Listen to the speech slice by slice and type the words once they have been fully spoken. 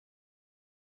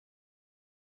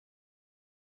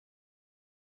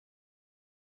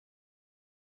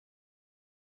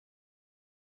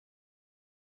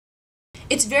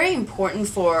It's very important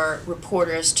for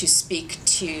reporters to speak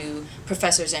to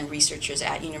professors and researchers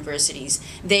at universities.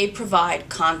 They provide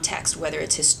context, whether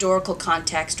it's historical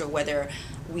context or whether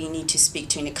we need to speak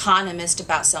to an economist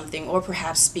about something, or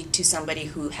perhaps speak to somebody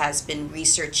who has been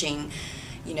researching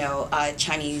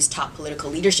Chinese top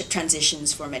political leadership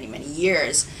transitions for many, many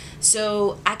years.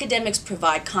 So academics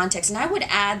provide context, and I would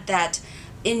add that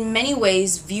in many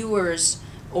ways viewers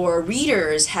or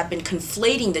readers have been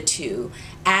conflating the two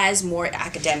as more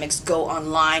academics go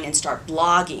online and start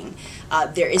blogging.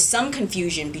 There is some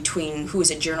confusion between who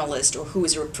is a journalist or who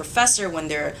is a professor when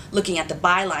they're looking at the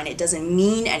byline. It doesn't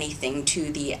mean anything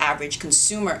to the average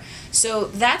consumer. So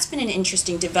that's been an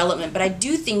interesting development, but I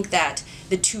do think that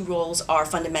the two roles are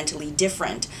fundamentally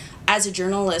different. As a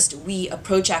journalist, we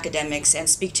approach academics and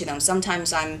speak to them.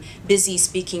 Sometimes I'm busy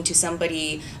speaking to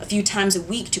somebody a few times a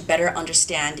week to better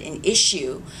understand an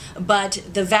issue. But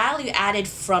the value added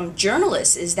from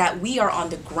journalists is that we are on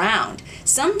the ground.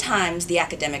 Sometimes the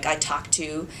academic I talk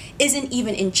to isn't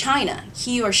even in China.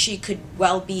 He or she could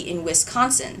well be in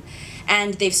Wisconsin.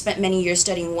 And they've spent many years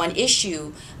studying one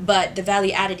issue, but the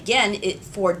value added again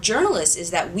for journalists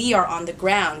is that we are on the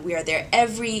ground. We are there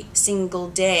every single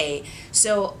day.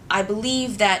 So I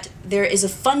believe that there is a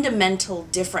fundamental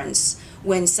difference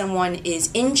when someone is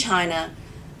in China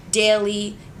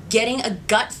daily, getting a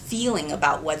gut feeling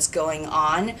about what's going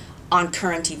on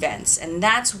current events. And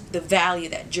that's the value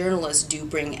that journalists do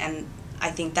bring, and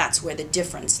I think that's where the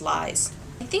difference lies.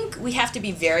 I think we have to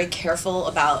be very careful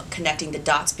about connecting the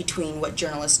dots between what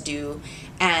journalists do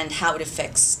and how it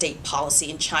affects state policy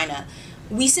in China.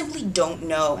 We simply don't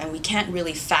know, and we can't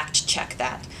really fact check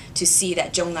that to see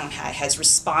that Zhongnanhai has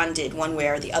responded one way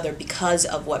or the other because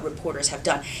of what reporters have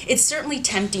done. It's certainly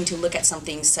tempting to look at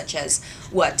something such as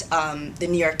what the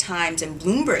New York Times and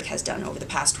Bloomberg has done over the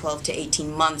past 12 to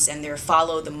 18 months and their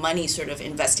follow the money sort of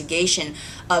investigation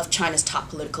of China's top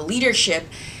political leadership,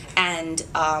 and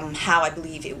how I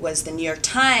believe it was the New York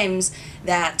Times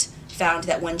that found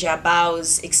that Wen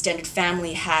Jiabao's extended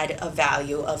family had a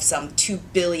value of some $2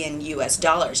 billion US.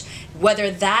 Whether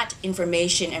that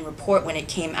information and report when it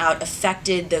came out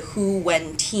affected the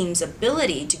Hu-Wen team's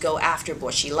ability to go after Bo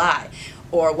Xilai,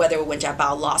 or whether Wen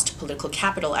Jiabao lost political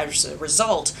capital as a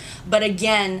result. But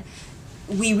again,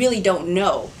 we really don't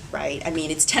know, right? I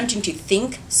mean, it's tempting to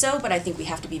think so, but I think we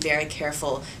have to be very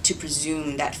careful to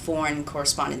presume that foreign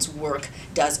correspondents' work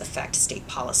does affect state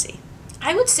policy.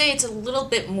 I would say it's a little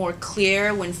bit more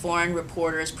clear when foreign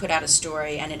reporters put out a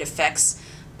story and it affects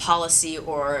policy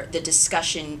or the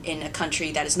discussion in a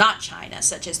country that is not China,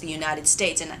 such as the United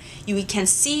States. And we can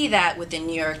see that with the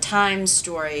New York Times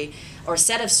story or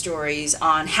set of stories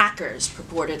on hackers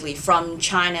purportedly from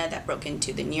China that broke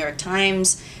into the New York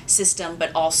Times system,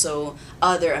 but also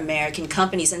other American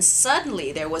companies. And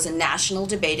suddenly there was a national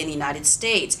debate in the United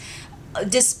States,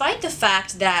 despite the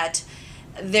fact that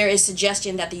there is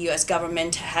suggestion that the US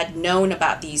government had known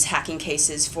about these hacking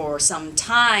cases for some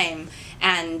time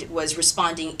and was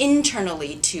responding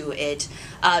internally to it.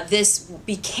 This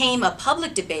became a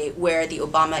public debate where the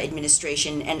Obama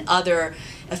administration and other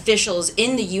officials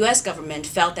in the US government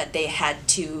felt that they had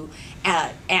to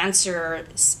answer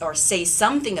or say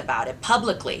something about it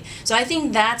publicly. So I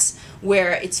think that's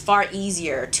where it's far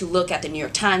easier to look at the New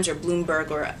York Times or Bloomberg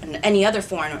or any other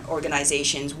foreign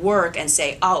organization's work and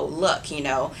say, oh, look,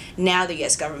 now the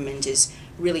US government is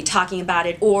really talking about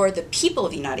it, or the people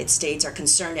of the United States are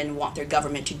concerned and want their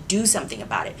government to do something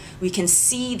about it. We can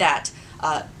see that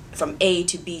from A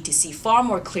to B to C far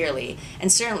more clearly,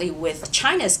 and certainly with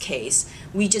China's case,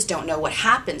 we just don't know what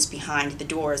happens behind the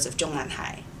doors of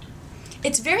Zhongnanhai.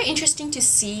 It's very interesting to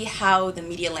see how the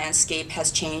media landscape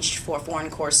has changed for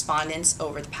foreign correspondents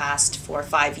over the past 4 or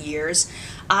 5 years.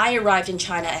 I arrived in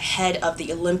China ahead of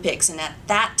the Olympics, and at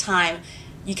that time,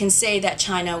 you can say that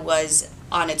China was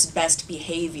on its best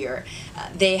behavior.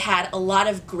 They had a lot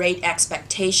of great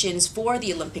expectations for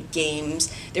the Olympic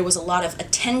Games. There was a lot of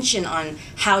attention on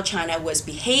how China was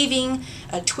behaving.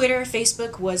 Twitter,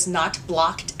 Facebook was not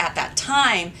blocked at that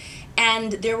time.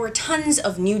 And there were tons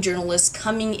of new journalists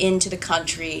coming into the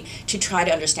country to try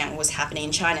to understand what was happening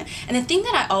in China. And the thing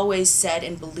that I always said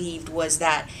and believed was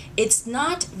that it's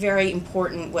not very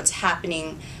important what's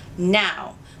happening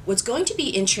now. What's going to be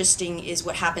interesting is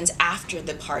what happens after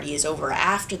the party is over,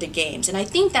 after the games. And I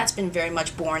think that's been very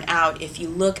much borne out if you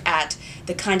look at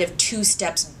the kind of 2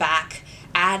 steps back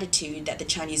attitude that the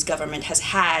Chinese government has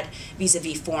had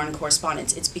vis-a-vis foreign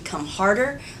correspondents. It's become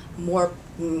harder more,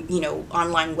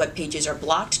 online web pages are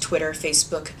blocked. Twitter,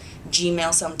 Facebook,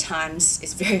 Gmail sometimes.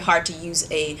 It's very hard to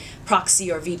use a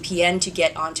proxy or VPN to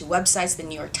get onto websites. The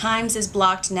New York Times is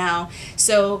blocked now.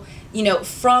 So,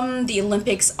 from the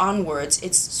Olympics onwards,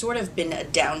 it's sort of been a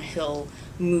downhill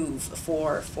move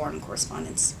for foreign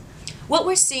correspondents. What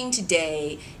we're seeing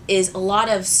today is a lot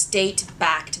of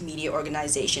state-backed media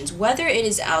organizations, whether it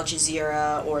is Al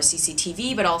Jazeera or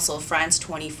CCTV, but also France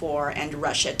 24 and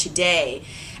Russia Today.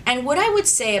 And what I would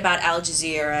say about Al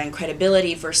Jazeera and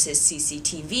credibility versus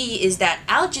CCTV is that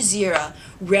Al Jazeera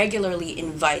regularly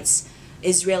invites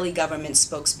Israeli government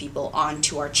spokespeople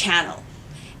onto our channel.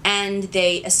 And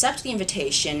they accept the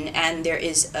invitation, and there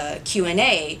is a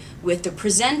Q&A with the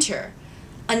presenter.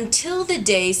 Until the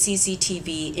day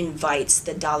CCTV invites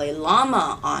the Dalai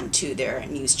Lama onto their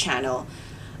news channel,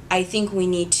 I think we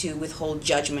need to withhold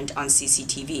judgment on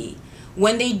CCTV.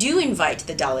 When they do invite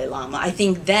the Dalai Lama, I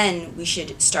think then we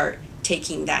should start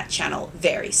taking that channel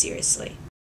very seriously.